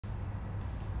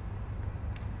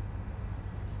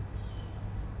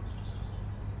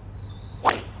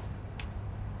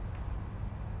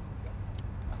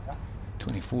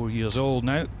24 years old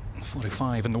now,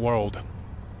 45 in the world.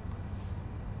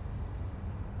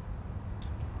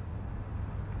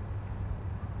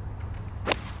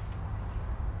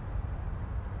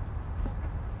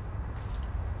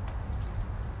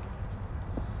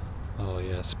 Oh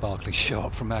yeah, sparkly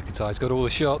shot from MacIntyre. He's got all the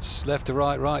shots, left to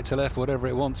right, right to left, whatever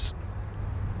it wants.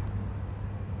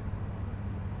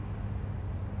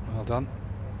 Well done.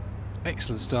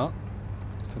 Excellent start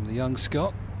from the young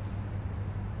Scot.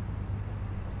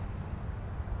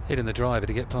 Hitting the driver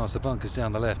to get past the bunkers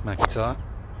down the left, MacIntyre.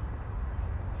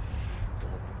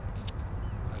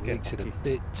 Leaked it a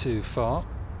bit too far.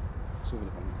 It's over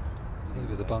the bunker.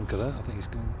 Over the bunker there, I think he's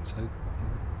gone, so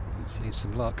he needs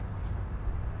some luck.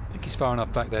 I think he's far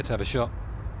enough back there to have a shot.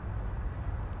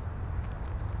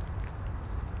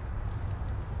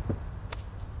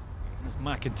 There's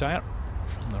MacIntyre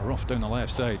from the rough down the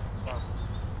left side.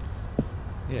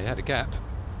 Yeah, he had a gap.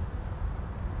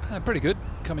 Pretty good,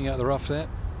 coming out of the rough there.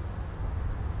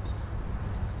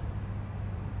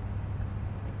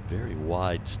 Very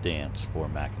wide stance for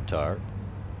MacIntyre.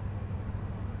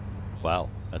 Wow,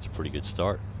 that's a pretty good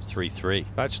start. 3-3.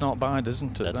 That's not bad,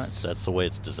 isn't it? That's the way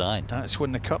it's designed. That's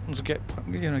when the curtains get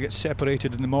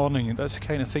separated in the morning. That's the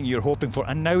kind of thing you're hoping for.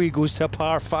 And now he goes to a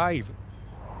par 5.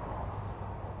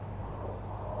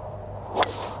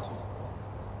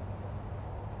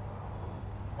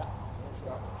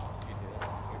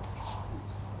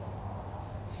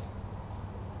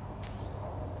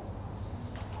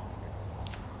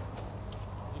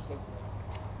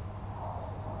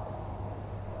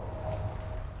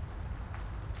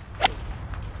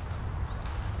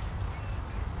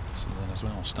 As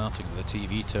well, starting with the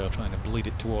TV tower, trying to bleed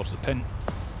it towards the pin.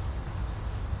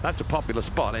 That's a popular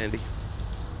spot, Andy.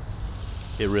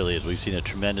 It really is. We've seen a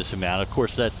tremendous amount. Of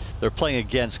course, that they're playing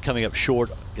against coming up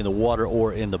short in the water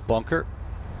or in the bunker.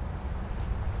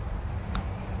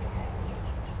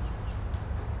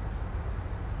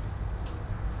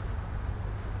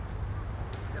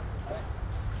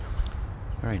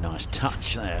 Very nice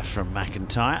touch there from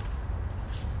MacIntyre.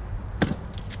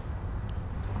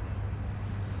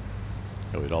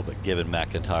 We'd all but given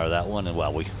MacIntyre that one, and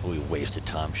well, we wasted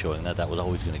time showing that. That was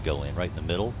always going to go in right in the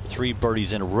middle. 3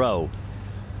 birdies in a row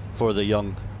for the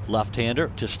young left-hander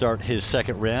to start his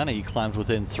second round. He climbs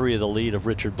within 3 of the lead of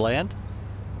Richard Bland.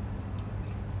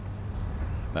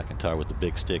 MacIntyre with the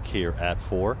big stick here at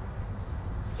 4.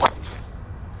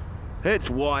 It's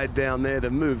wide down there to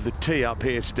move the tee up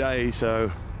here today,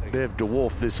 so they've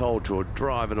dwarfed this hole to a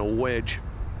drive and a wedge.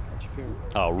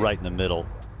 Oh, right in the middle.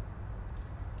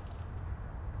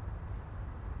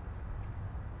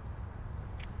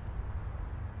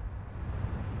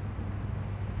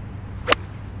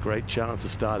 Great chance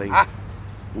of starting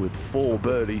with 4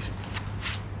 birdies.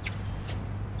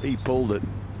 He pulled it.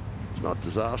 It's not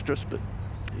disastrous, but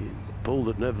he pulled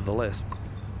it nevertheless.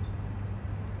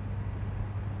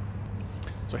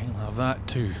 So he'll have that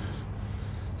to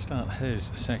start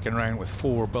his second round with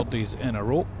 4 birdies in a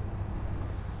row.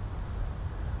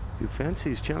 You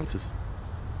fancy his chances?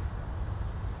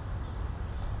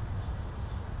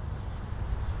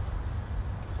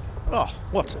 Oh,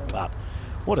 what a putt.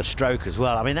 What a stroke as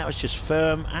well. I mean, that was just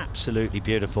firm, absolutely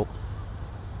beautiful.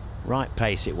 Right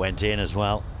pace it went in as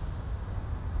well.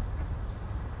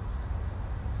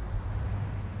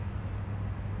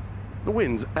 The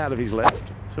wind's out of his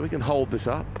left, so he can hold this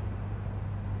up.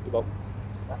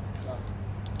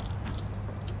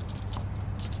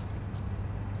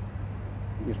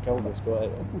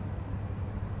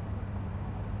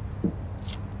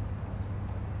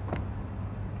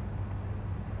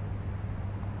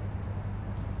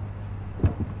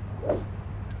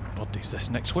 Birdies this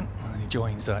next one, and he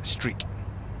joins that streak.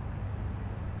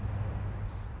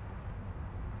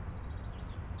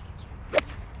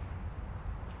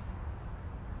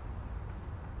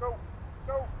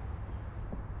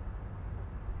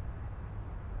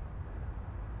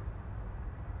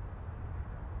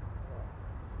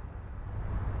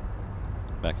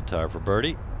 MacIntyre for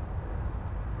birdie.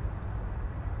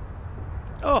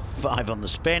 Oh, 5 on the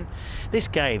spin. This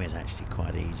game is actually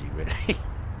quite easy, really.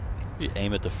 You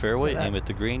aim at the fairway, aim at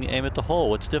the green, you aim at the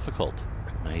hole. What's difficult?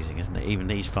 Amazing, isn't it? Even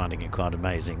he's finding it quite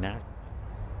amazing now.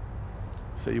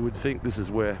 So you would think this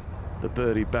is where the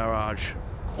birdie barrage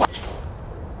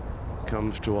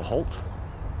comes to a halt.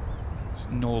 There's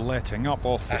no letting up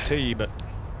off the tee, but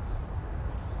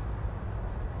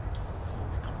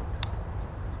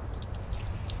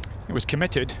it was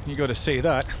committed, you got to say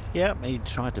that. Yeah, he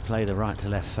tried to play the right to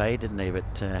left fade, didn't he?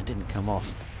 But didn't come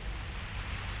off.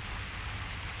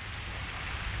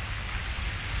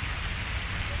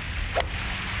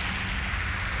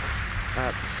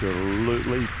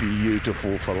 Absolutely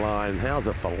beautiful for line. How's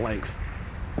it for length?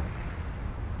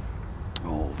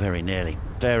 Oh, very nearly.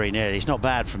 Very nearly. It's not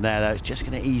bad from there, though. It's just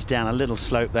going to ease down a little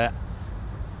slope there.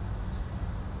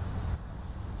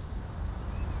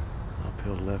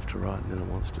 Uphill left to right, and then it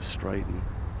wants to straighten.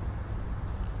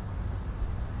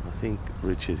 I think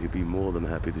Richard, he'd be more than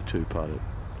happy to two-putt it.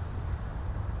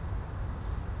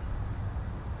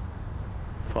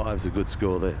 5's a good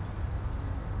score there.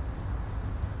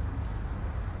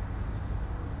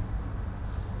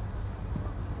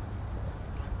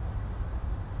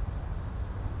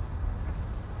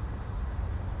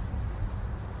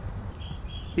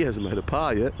 He hasn't made a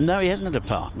par yet. No, he hasn't had a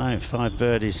par. No, 5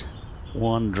 birdies,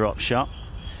 1 drop shot.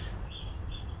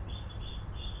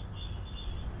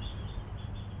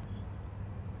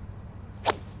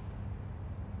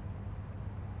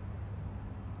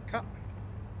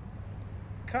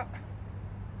 Cut.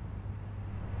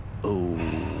 Oh,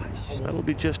 that'll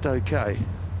be just okay.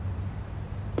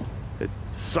 It's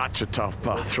such a tough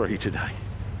par 3 today.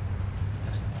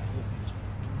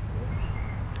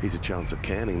 He's a chance of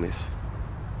canning this.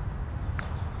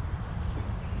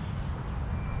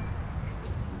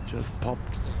 Just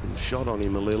popped and shot on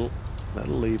him a little.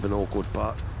 That'll leave an awkward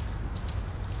putt.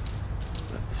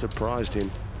 That surprised him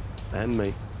and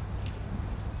me.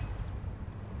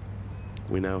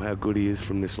 We know how good he is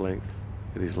from this length.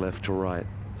 It is left to right,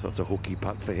 so it's a hooky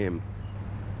putt for him.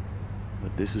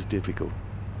 But this is difficult.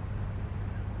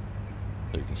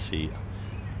 There you can see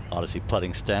Odyssey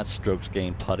putting stats, strokes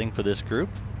gained putting for this group.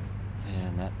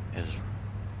 And that, as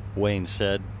Wayne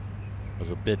said, was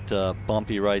a bit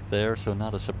bumpy right there, so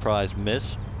not a surprise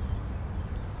miss.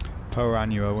 Per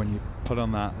annua, when you put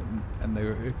on that and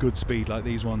they're at good speed like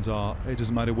these ones are, it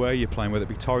doesn't matter where you're playing, whether it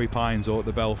be Torrey Pines or at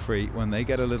the Belfry, when they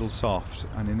get a little soft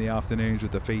and in the afternoons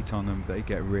with the feet on them, they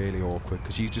get really awkward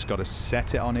because you've just got to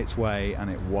set it on its way and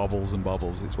it wobbles and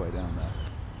bobbles its way down there.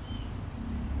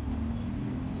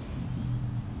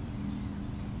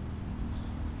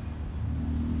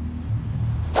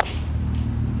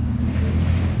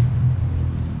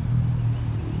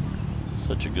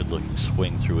 Such a good looking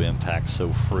swing through impact,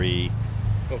 so free,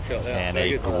 and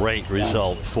a great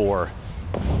result for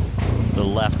the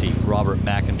lefty Robert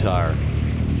MacIntyre,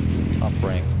 top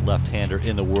ranked left-hander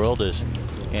in the world, as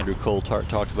Andrew Coulthard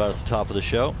talked about at the top of the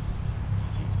show.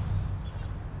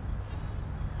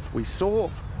 We saw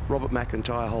Robert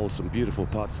MacIntyre hold some beautiful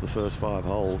putts the first 5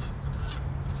 holes,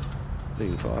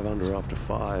 being 5 under after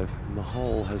 5, and the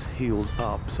hole has healed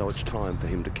up, so it's time for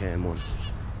him to can one.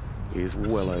 He is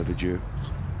well overdue.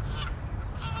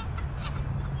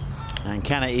 And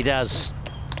can it, he does.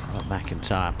 Robert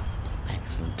MacIntyre,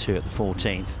 excellent 2 at the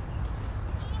 14th.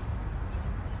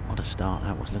 What a start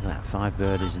that was. Look at that, 5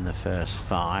 birdies in the first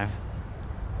 5.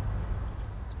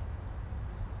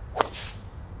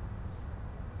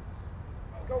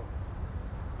 Go.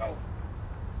 Go.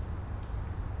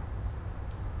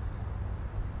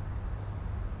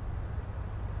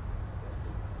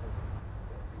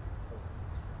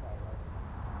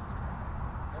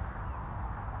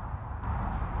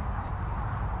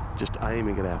 Just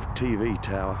aiming at our TV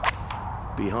tower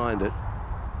behind it.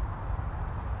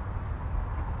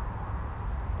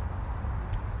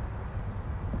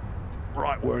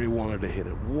 Right where he wanted to hit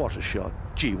it. What a shot.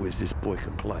 Gee whiz, this boy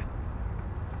can play.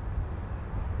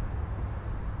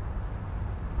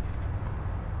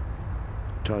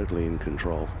 Totally in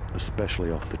control, especially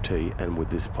off the tee and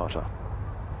with this putter.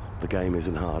 The game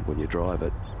isn't hard when you drive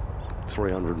it.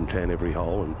 310 every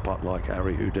hole and putt like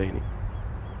Harry Houdini.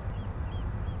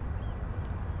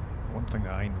 One thing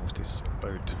that I noticed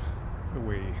about the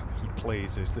way he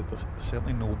plays is that there's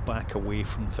certainly no back away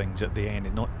from things at the end.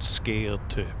 He's not scared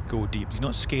to go deep. He's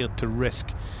not scared to risk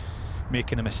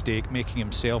making a mistake, making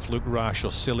himself look rash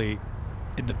or silly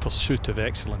in the pursuit of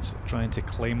excellence, trying to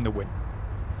claim the win.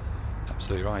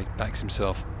 Absolutely right. Backs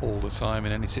himself all the time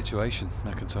in any situation.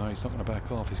 MacIntyre, he's not going to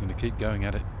back off. He's going to keep going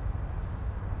at it.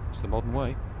 It's the modern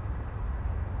way.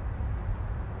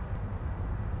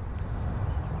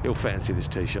 He'll fancy this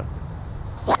tee shot.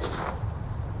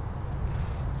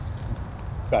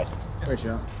 Right. Very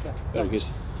shot. Very good.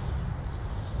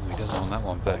 Oh, he does it on that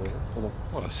one back.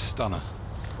 What a stunner.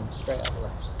 Straight out the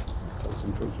left. Just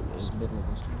middle of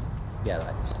the street. Yeah,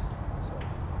 like this.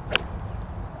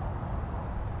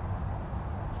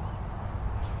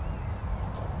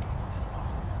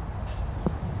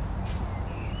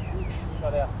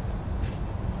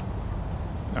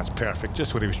 That's perfect,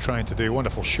 just what he was trying to do.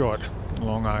 Wonderful shot,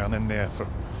 long iron in there for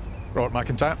Robert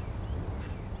MacIntyre.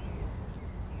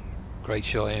 Great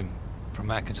shot in from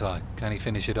MacIntyre. Can he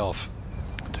finish it off?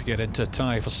 To get into a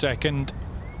tie for second.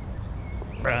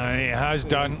 He has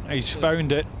done. He's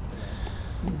found it.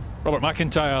 Robert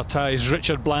MacIntyre ties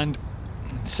Richard Bland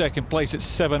in second place at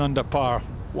 7 under par.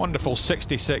 Wonderful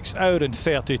 66 out in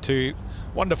 32.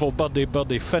 Wonderful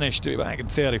birdie finish to be back in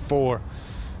 34.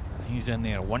 He's in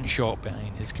there 1 shot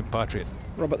behind his compatriot.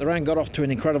 Robert, the round got off to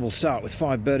an incredible start with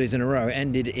 5 birdies in a row. It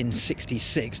ended in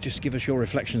 66. Just give us your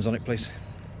reflections on it, please.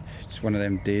 It's one of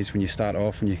them days when you start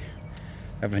off and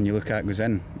everything you look at goes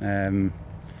in.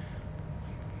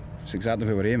 It's exactly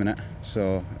what we're aiming at.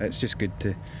 So it's just good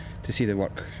to see the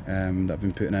work that I've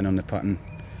been putting in on the putting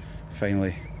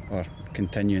finally, or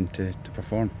continuing to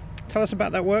perform. Tell us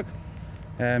about that work.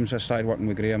 So I started working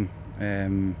with Graham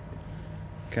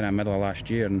kind of middle of last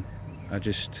year, and I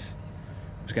just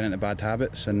was getting into bad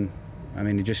habits, and I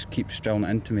mean, he just keeps drilling it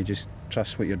into me, just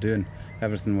trust what you're doing.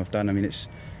 Everything we've done, I mean, it's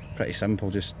pretty simple,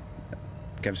 just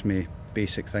gives me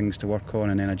basic things to work on,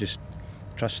 and then I just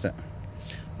trust it.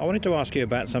 I wanted to ask you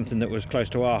about something that was close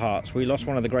to our hearts. We lost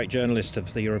one of the great journalists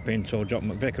of the European Tour, Jock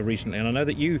McVicker, recently, and I know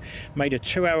that you made a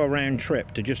 2-hour round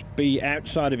trip to just be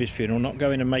outside of his funeral, not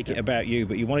go in and make it about you,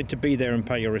 but you wanted to be there and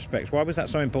pay your respects. Why was that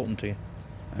so important to you?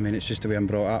 I mean, it's just the way I'm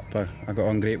brought up. I got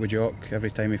on great with Jock.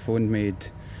 Every time he phoned me,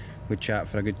 we'd chat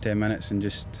for a good 10 minutes and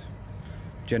just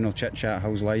general chit-chat,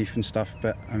 how's life and stuff.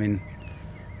 But, I mean,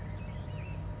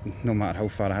 no matter how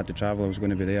far I had to travel, I was going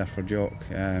to be there for Jock.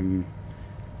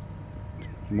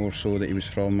 More so that he was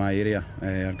from my area,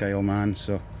 Argyll man.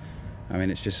 So, I mean,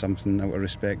 it's just something out of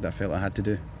respect that I felt I had to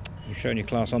do. You've shown your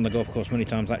class on the golf course many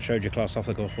times. That showed your class off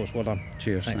the golf course. Well done.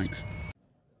 Cheers, thanks.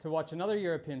 To watch another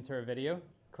European Tour video,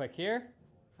 click here,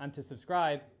 and to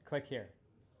subscribe, click here.